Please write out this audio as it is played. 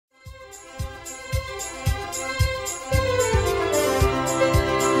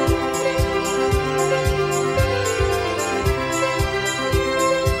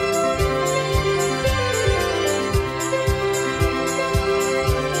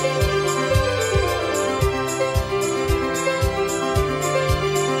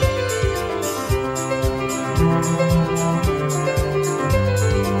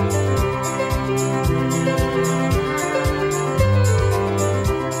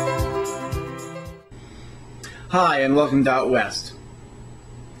Hi, and welcome to Out West.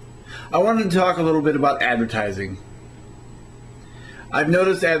 I wanted to talk a little bit about advertising. I've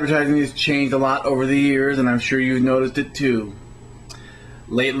noticed advertising has changed a lot over the years, and I'm sure you've noticed it too.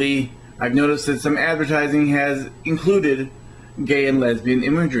 Lately, I've noticed that some advertising has included gay and lesbian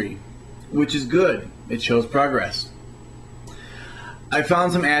imagery, which is good. It shows progress. I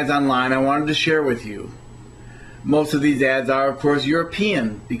found some ads online I wanted to share with you. Most of these ads are, of course,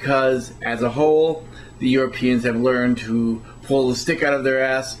 European, because as a whole, the Europeans have learned to pull the stick out of their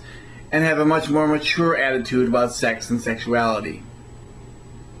ass and have a much more mature attitude about sex and sexuality.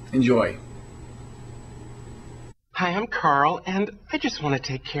 Enjoy. Hi, I'm Carl, and I just want to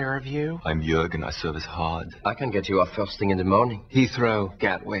take care of you. I'm Jürgen, I service hard. I can get you off first thing in the morning. Heathrow,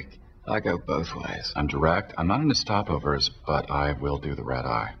 Gatwick. I go both ways. I'm direct. I'm not into stopovers, but I will do the red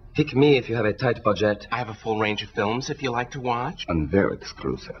eye. Pick me if you have a tight budget. I have a full range of films if you like to watch. I'm very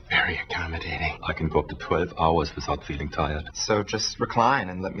exclusive. Very accommodating. I can go up to 12 hours without feeling tired. So just recline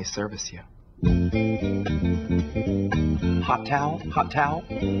and let me service you. Hot towel, hot towel.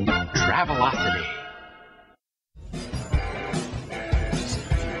 Travelocity.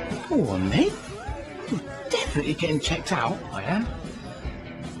 Go on, mate. You're definitely getting checked out. I am.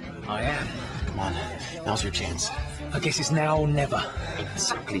 Come on, now's your chance. I guess it's now or never.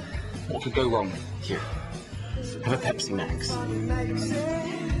 Exactly. What could go wrong? Here, have a Pepsi Max.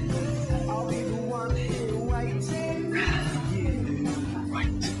 Right,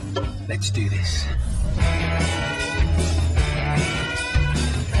 let's do this.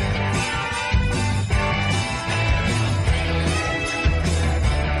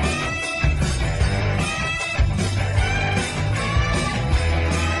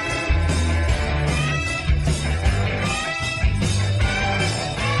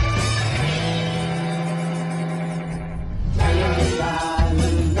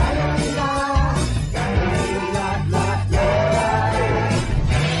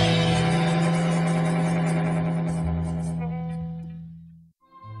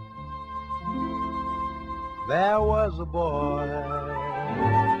 There was a boy,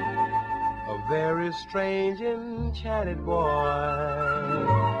 a very strange, enchanted boy.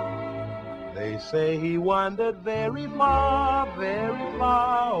 They say he wandered very far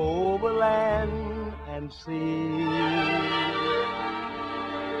over land and sea.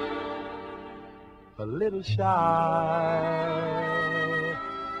 A little shy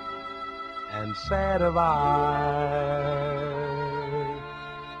and sad of eye,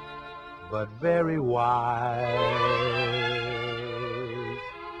 but very wise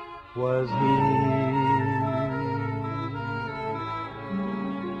was he.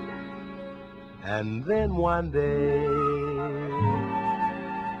 And then one day,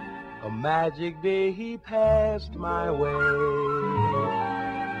 a magic day, he passed my way.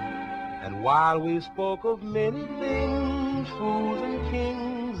 And while we spoke of many things, fools and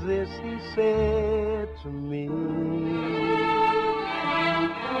kings, this he said to me: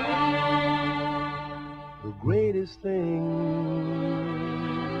 the greatest thing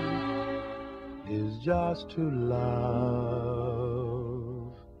is just to love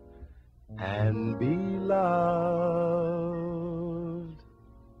and be loved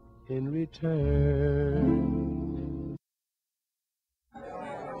in return.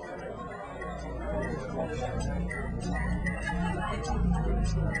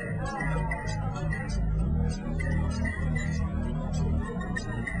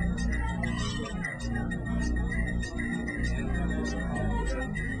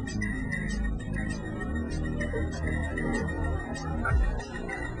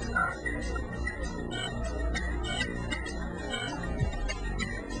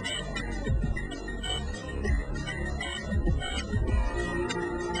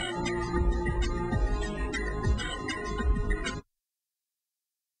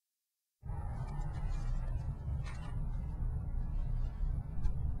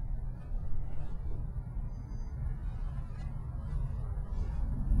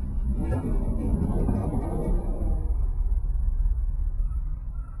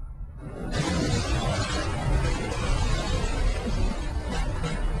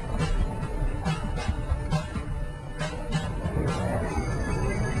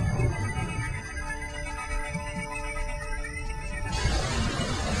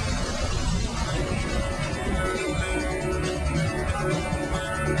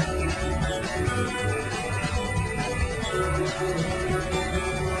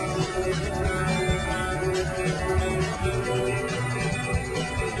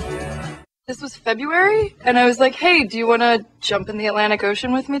 This was February, and I was like, hey, do you want to jump in the Atlantic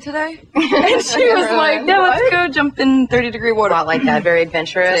Ocean with me today? And she was like, yeah, let's go jump in 30-degree water. Wow, like that, very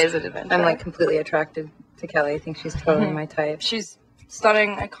adventurous. Today's an adventure. I'm like completely attracted to Kelly. I think she's totally my type. She's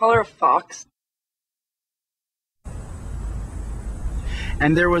stunning. I call her a fox.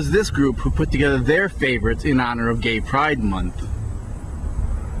 And there was this group who put together their favorites in honor of Gay Pride Month.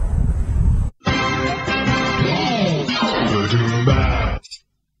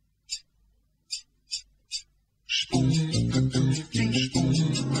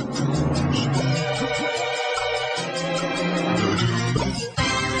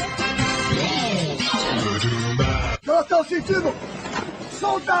 Elas estão sentindo?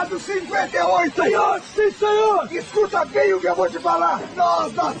 Soldado 58! Senhor! Sim, senhor! Escuta bem o que eu vou te falar!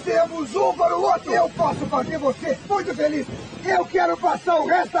 Nós nascemos um para o outro! Eu posso fazer você muito feliz! Eu quero passar o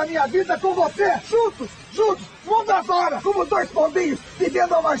resto da minha vida com você! Juntos! Juntos! Mundo afora! Como dois pombinhos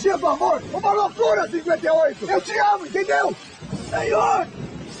vivendo a magia do amor! Uma loucura, 58! Eu te amo, entendeu? Senhor!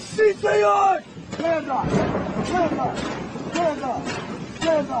 Sim, senhor! Venda! Venda! Venda!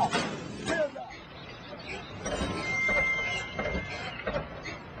 Venda! Venda!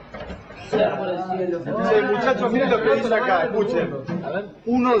 Sí, muchachos, miren lo que dice acá, escuchen.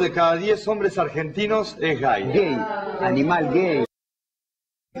 1 de cada 10 hombres argentinos es gay. Gay, animal gay.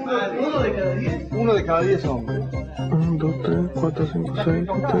 1 de cada 10 hombres. 1, 2, 3, 4, 5, 6,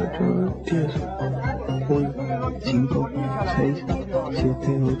 7, 8, 9, 10. 1, 5, 6, 7,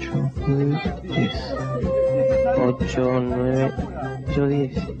 8, 9, 10. 8, 9, 8,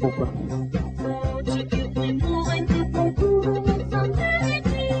 10. Opa.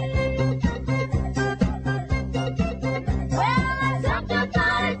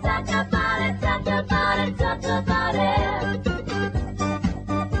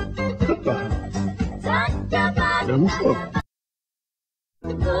 ¿Les gustó?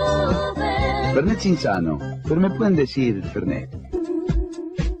 Fernet Cinzano, pero me pueden decir Fernet.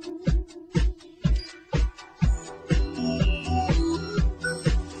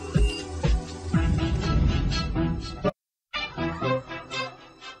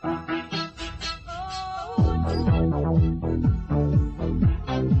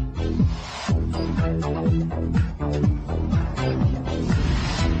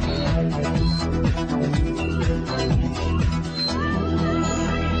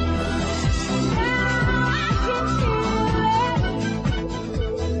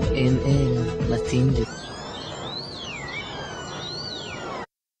 En el latín de...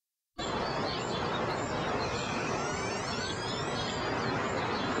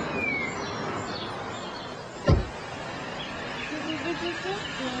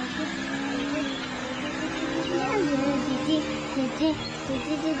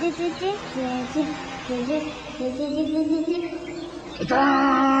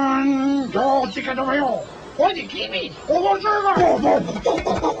 ¡Yo, chica, no veo! ¡Oye, Kimi! ¡Cómo llega!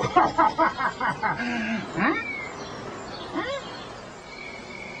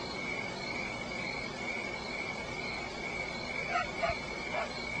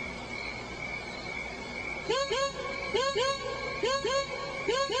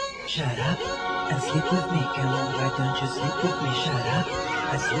 Shut up and sleep with me, come on, why don't you sleep with me? Shut up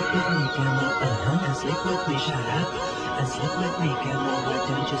and sleep with me, come on, and sleep with me. Shut up and sleep with me, come on, why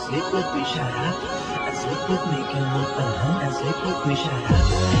don't you sleep with me? Shut up and sleep with me, come on, and sleep with me. Shut up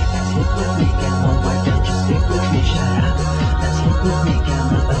and sleep with me, come on, why don't you sleep with me? Shut up and sleep with me,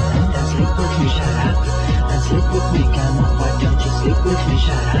 come on, and sleep with me. Shut up and sleep with me, come on, why don't you sleep with me?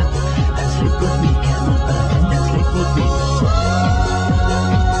 Shut up and sleep with me, come on, and sleep with me.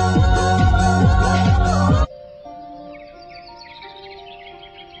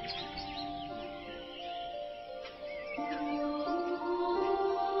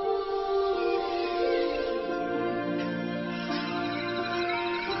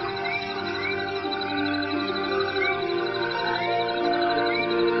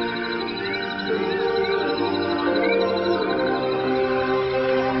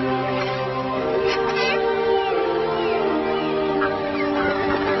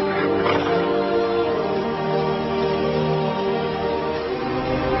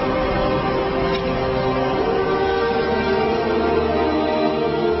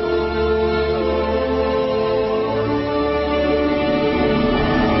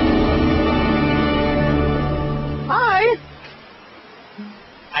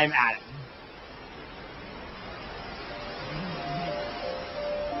 I'm Adam.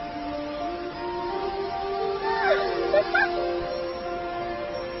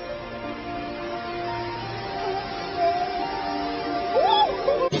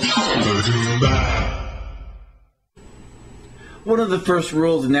 One of the first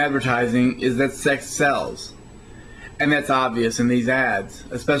rules in advertising is that sex sells. And that's obvious in these ads,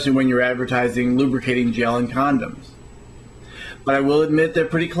 especially when you're advertising lubricating gel and condoms. But I will admit they're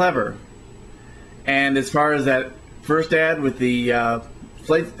pretty clever. And as far as that first ad with the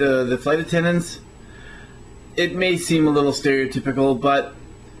flight attendants, it may seem a little stereotypical, but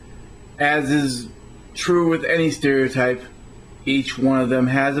as is true with any stereotype, each one of them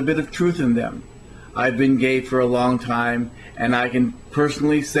has a bit of truth in them. I've been gay for a long time, and I can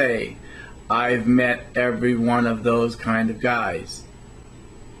personally say I've met every one of those kind of guys.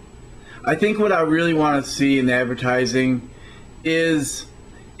 I think what I really want to see in advertising is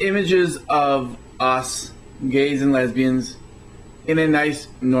images of us, gays and lesbians, in a nice,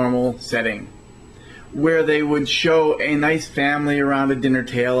 normal setting, where they would show a nice family around a dinner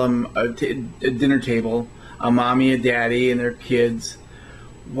table, a mommy, a daddy, and their kids.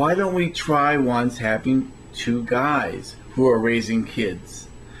 Why don't we try once having two guys who are raising kids?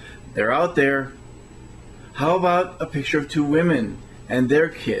 They're out there. How about a picture of two women and their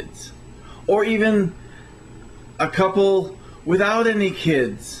kids? Or even a couple without any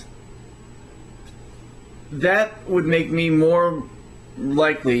kids? That would make me more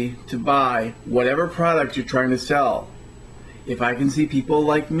likely to buy whatever product you're trying to sell if I can see people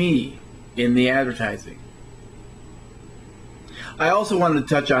like me in the advertising. I also wanted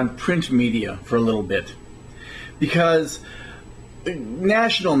to touch on print media for a little bit, because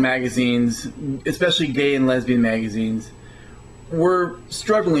national magazines, especially gay and lesbian magazines, were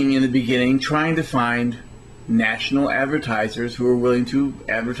struggling in the beginning trying to find national advertisers who were willing to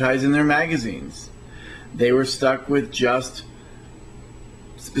advertise in their magazines. They were stuck with just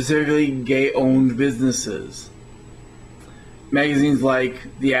specifically gay-owned businesses. Magazines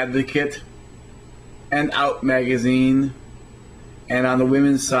like The Advocate and Out Magazine, and on the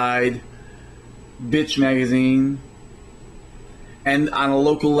women's side, Bitch Magazine, and on a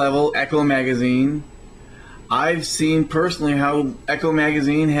local level, Echo Magazine. I've seen personally how Echo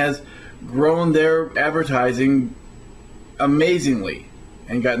Magazine has grown their advertising amazingly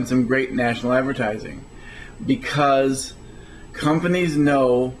and gotten some great national advertising, because companies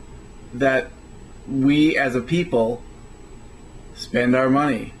know that we as a people spend our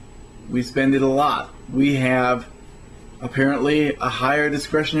money. We spend it a lot. We have apparently a higher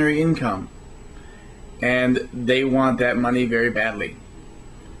discretionary income, and they want that money very badly.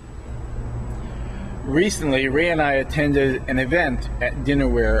 Recently, Ray and I attended an event at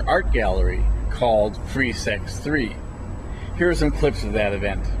Dinnerware Art Gallery called Free Sex 3. Here are some clips of that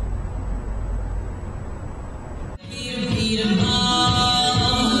event.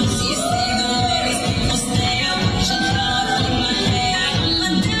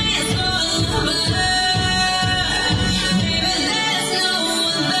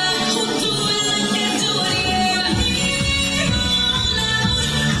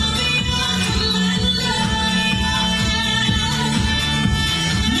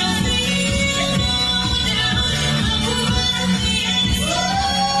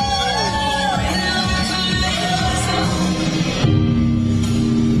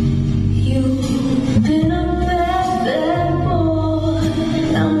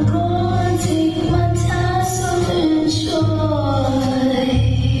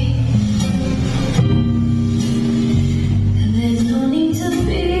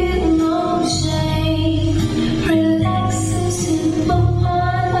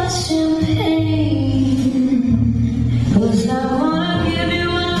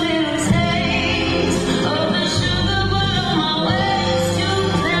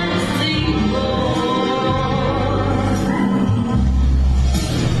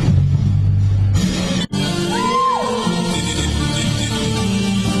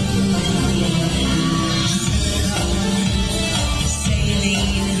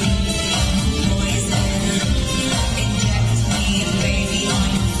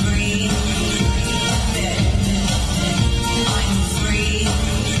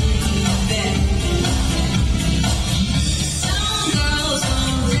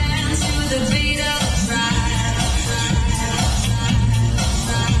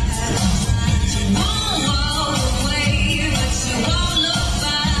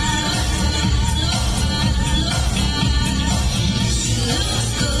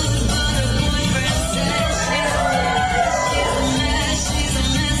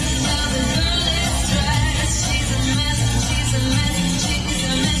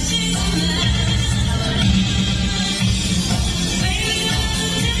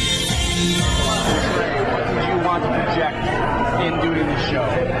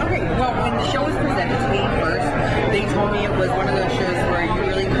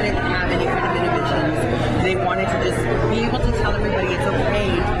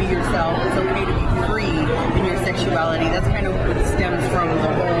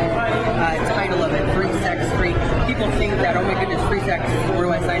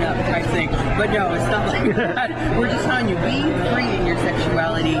 But no, it's not like that. We're just telling you, be free in your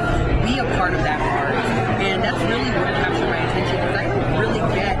sexuality, be a part of that art. And that's really what captured my attention, because I don't really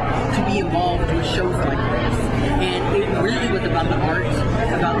get to be involved with shows like this. And it really was about the art,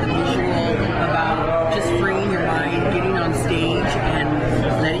 about the visual, about just freeing your mind, getting on stage,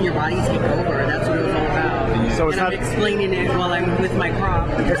 and letting your body take over. That's what it was all about. So I'm explaining it while I'm with my prop.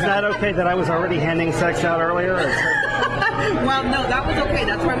 Is that okay that I was already handing sex out earlier? Well, no, that was okay.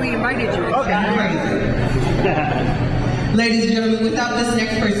 That's why we invited you. Okay. Ladies and gentlemen, without this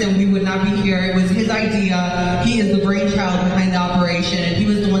next person, we would not be here. It was his idea. He is the brainchild behind the operation, and he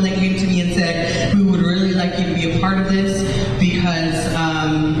was the one that came to me and said, we would really like you to be a part of this, because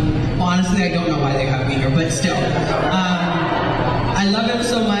honestly, I don't know why they have me here, but still. I love him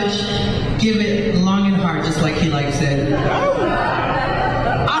so much. Give it long and hard, just like he likes it.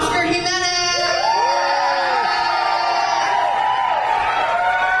 Oscar Jimenez!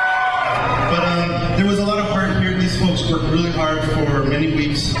 But there was a lot of heart here. These folks worked really hard for many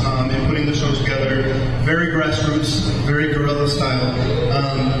weeks in putting the show together. Very grassroots, very guerrilla style.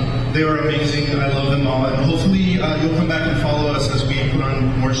 They were amazing. I love them all. And hopefully you'll come back and follow us as we put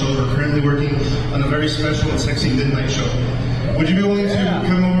on more shows. We're currently working on a very special and sexy midnight show. Would you be willing to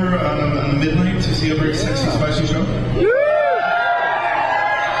come over on the midnight to see a very sexy, spicy show?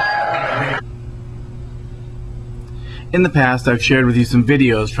 In the past, I've shared with you some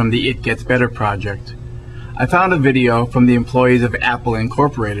videos from the It Gets Better project. I found a video from the employees of Apple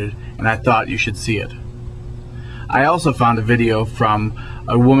Incorporated, and I thought you should see it. I also found a video from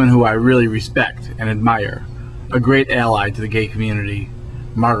a woman who I really respect and admire, a great ally to the gay community,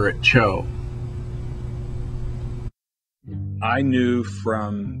 Margaret Cho. I knew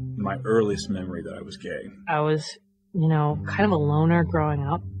from my earliest memory that I was gay. I was, kind of a loner growing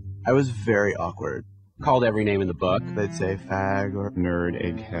up. I was very awkward. Called every name in the book. They'd say fag or nerd,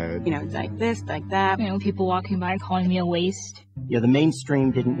 egghead. Like this, like that. People walking by calling me a waste. Yeah, the mainstream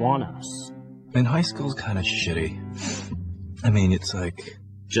didn't want us. And high school's kind of shitty. I mean, it's like...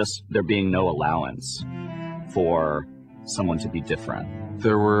 just there being no allowance for someone to be different.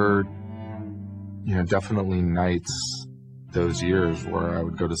 There were, definitely nights those years where I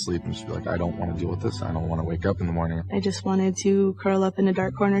would go to sleep and just be like, I don't want to deal with this. I don't want to wake up in the morning. I just wanted to curl up in a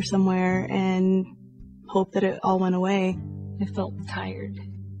dark corner somewhere and hope that it all went away. I felt tired.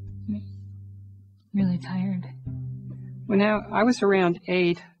 Really tired. When I was around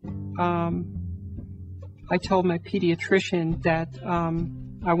 8, I told my pediatrician that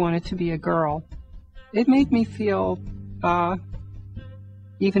I wanted to be a girl. It made me feel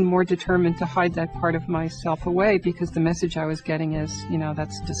even more determined to hide that part of myself away, because the message I was getting is,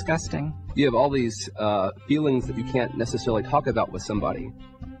 that's disgusting. You have all these feelings that you can't necessarily talk about with somebody.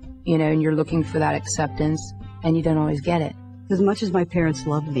 And you're looking for that acceptance, and you don't always get it. As much as my parents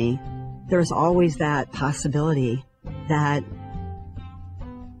loved me, there was always that possibility that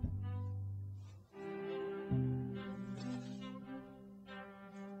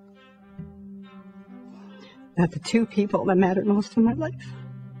the two people that mattered most in my life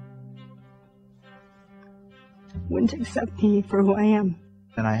wouldn't accept me for who I am.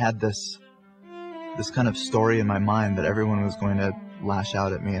 And I had this kind of story in my mind that everyone was going to lash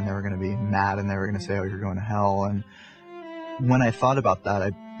out at me, and they were going to be mad, and they were going to say, oh, you're going to hell. And when I thought about that,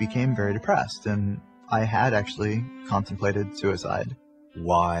 I became very depressed, and I had actually contemplated suicide.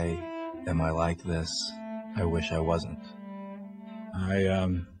 Why am I like this? I wish I wasn't.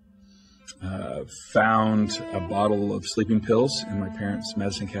 I found a bottle of sleeping pills in my parents'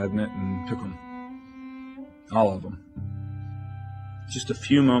 medicine cabinet and took them. All of them. Just a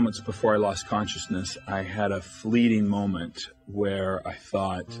few moments before I lost consciousness, I had a fleeting moment where I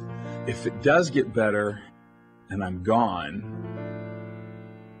thought, if it does get better and I'm gone,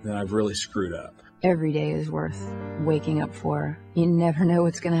 then I've really screwed up. Every day is worth waking up for. You never know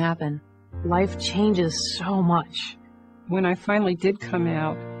what's going to happen. Life changes so much. When I finally did come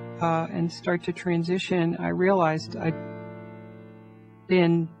out and start to transition, I realized I'd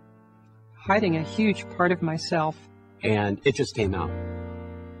been hiding a huge part of myself. And it just came out.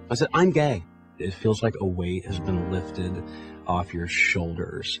 I said, I'm gay. It feels like a weight has been lifted off your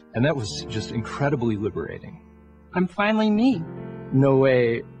shoulders. And that was just incredibly liberating. I'm finally me. No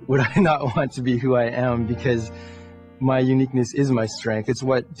way would I not want to be who I am, because my uniqueness is my strength. It's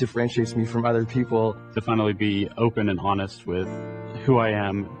what differentiates me from other people. To finally be open and honest with who I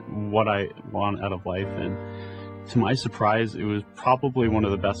am, what I want out of life, and to my surprise, it was probably one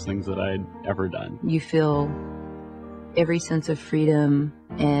of the best things that I'd ever done. You feel every sense of freedom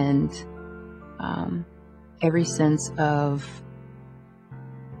and every sense of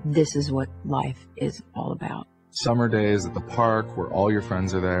this is what life is all about. Summer days at the park where all your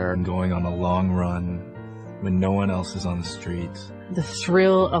friends are there. And going on a long run when no one else is on the streets. The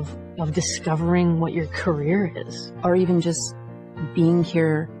thrill of discovering what your career is. Or even just being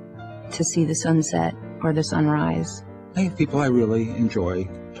here to see the sunset or the sunrise. I have people I really enjoy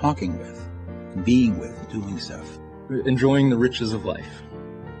talking with, being with, doing stuff. Enjoying the riches of life.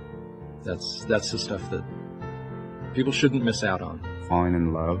 That's the stuff that people shouldn't miss out on. Falling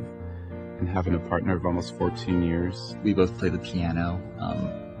in love and having a partner of almost 14 years. We both play the piano.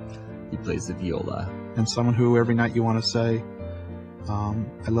 He plays the viola. And someone who every night you want to say,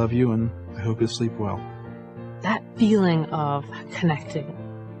 I love you and I hope you sleep well. That feeling of connecting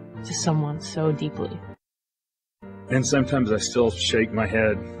to someone so deeply. And sometimes I still shake my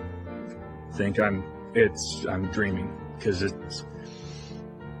head, think I'm dreaming, because it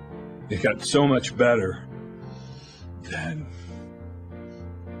got so much better than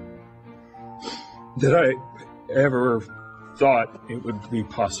I ever thought it would be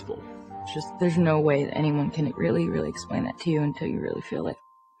possible. Just there's no way that anyone can really, really explain that to you until you really feel it.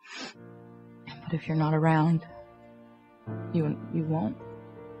 But if you're not around, you won't.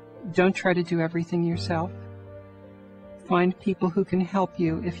 Don't try to do everything yourself. Find people who can help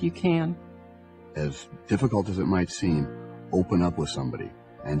you if you can. As difficult as it might seem, open up with somebody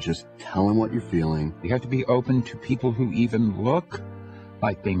and just tell them what you're feeling. You have to be open to people who even look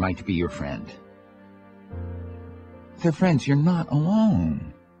like they might be your friend. They're friends. You're not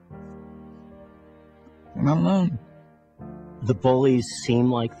alone. You're not alone. The bullies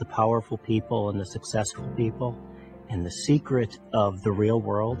seem like the powerful people and the successful people, and the secret of the real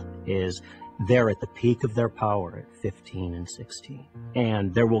world is they're at the peak of their power at 15 and 16.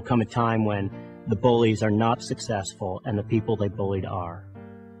 And there will come a time when the bullies are not successful and the people they bullied are.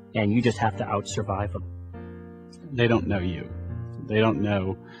 And you just have to out-survive them. They don't know you. They don't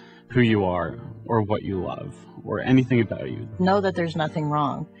know who you are or what you love or anything about you. Know that there's nothing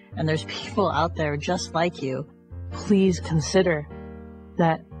wrong and there's people out there just like you. Please consider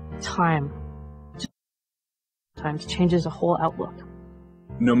that time sometimes changes a whole outlook.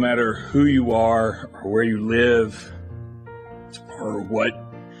 No matter who you are or where you live or what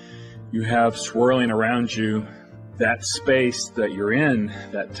you have swirling around you, that space that you're in,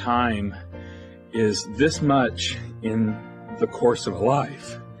 that time, is this much in the course of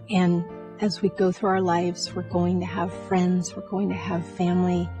life. And as we go through our lives, we're going to have friends, we're going to have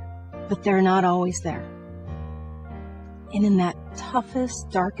family, but they're not always there. And in that toughest,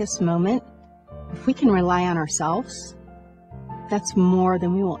 darkest moment, if we can rely on ourselves, that's more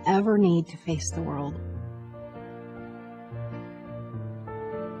than we will ever need to face the world.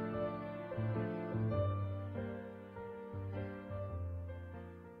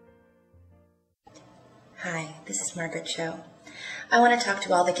 Hi, this is Margaret Cho. I want to talk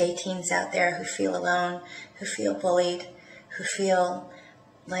to all the gay teens out there who feel alone, who feel bullied, who feel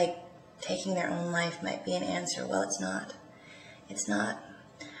like taking their own life might be an answer. Well, it's not. It's not.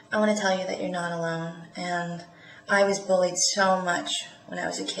 I want to tell you that you're not alone. And I was bullied so much when I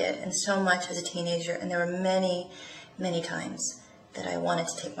was a kid and so much as a teenager. And there were many, many times that I wanted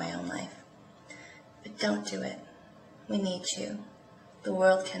to take my own life. But don't do it. We need you. The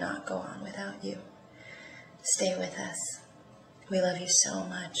world cannot go on without you. Stay with us. We love you so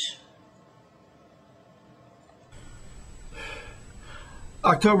much.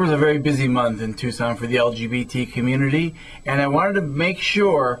 October is a very busy month in Tucson for the LGBT community, and I wanted to make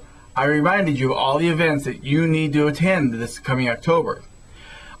sure I reminded you of all the events that you need to attend this coming October.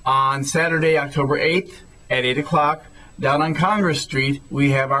 On Saturday, October 8th at 8 o'clock, down on Congress Street,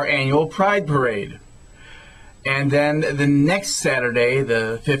 we have our annual Pride Parade. And then the next Saturday,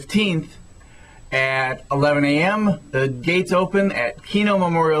 the 15th, at 11 a.m., the gates open at Keno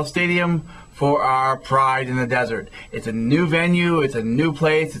Memorial Stadium for our Pride in the Desert. It's a new venue, it's a new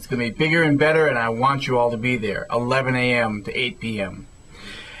place, it's going to be bigger and better, and I want you all to be there, 11 a.m. to 8 p.m.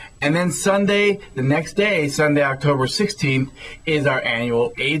 And then Sunday, the next day, Sunday, October 16th, is our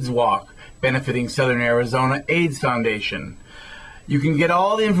annual AIDS Walk, benefiting Southern Arizona AIDS Foundation. You can get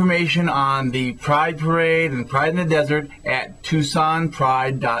all the information on the Pride Parade and Pride in the Desert at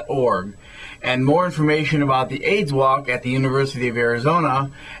TucsonPride.org. And more information about the AIDS Walk at the University of Arizona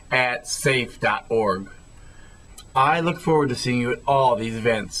at safe.org. I look forward to seeing you at all these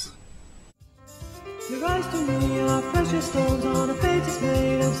events. Your eyes to me are precious stones on a face that's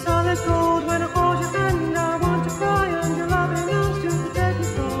made of solid gold. When I hold